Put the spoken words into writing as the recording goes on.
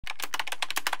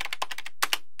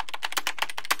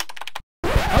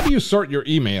How do you sort your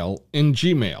email in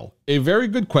Gmail? A very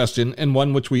good question, and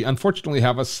one which we unfortunately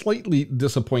have a slightly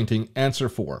disappointing answer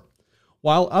for.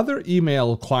 While other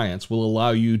email clients will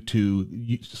allow you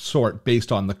to sort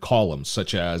based on the columns,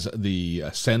 such as the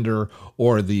sender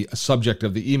or the subject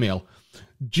of the email,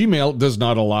 Gmail does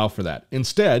not allow for that.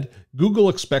 Instead, Google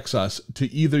expects us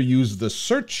to either use the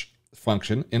search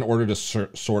function in order to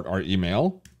sort our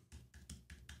email.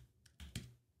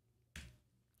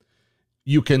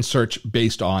 You can search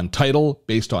based on title,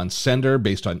 based on sender,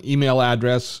 based on email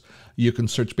address. You can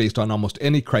search based on almost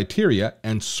any criteria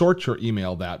and sort your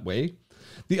email that way.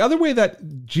 The other way that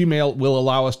Gmail will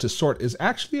allow us to sort is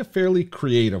actually a fairly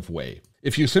creative way.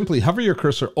 If you simply hover your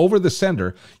cursor over the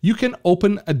sender, you can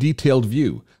open a detailed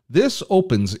view. This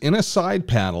opens in a side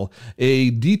panel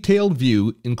a detailed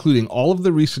view including all of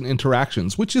the recent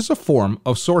interactions, which is a form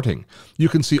of sorting. You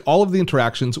can see all of the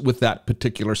interactions with that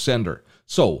particular sender.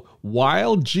 So,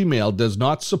 while Gmail does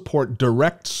not support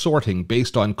direct sorting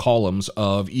based on columns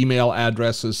of email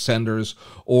addresses, senders,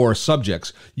 or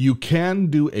subjects, you can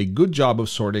do a good job of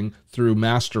sorting through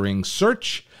mastering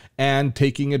search and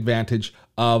taking advantage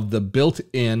of the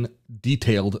built-in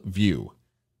detailed view.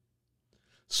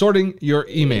 Sorting your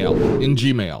email in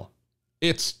Gmail.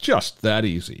 It's just that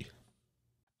easy.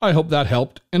 I hope that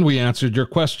helped and we answered your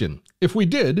question. If we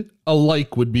did, a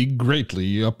like would be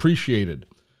greatly appreciated.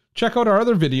 Check out our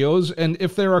other videos, and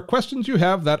if there are questions you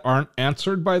have that aren't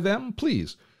answered by them,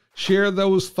 please share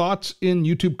those thoughts in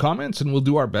YouTube comments and we'll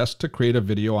do our best to create a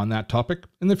video on that topic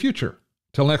in the future.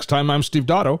 Till next time, I'm Steve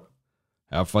Dotto.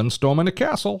 Have fun storming a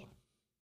castle.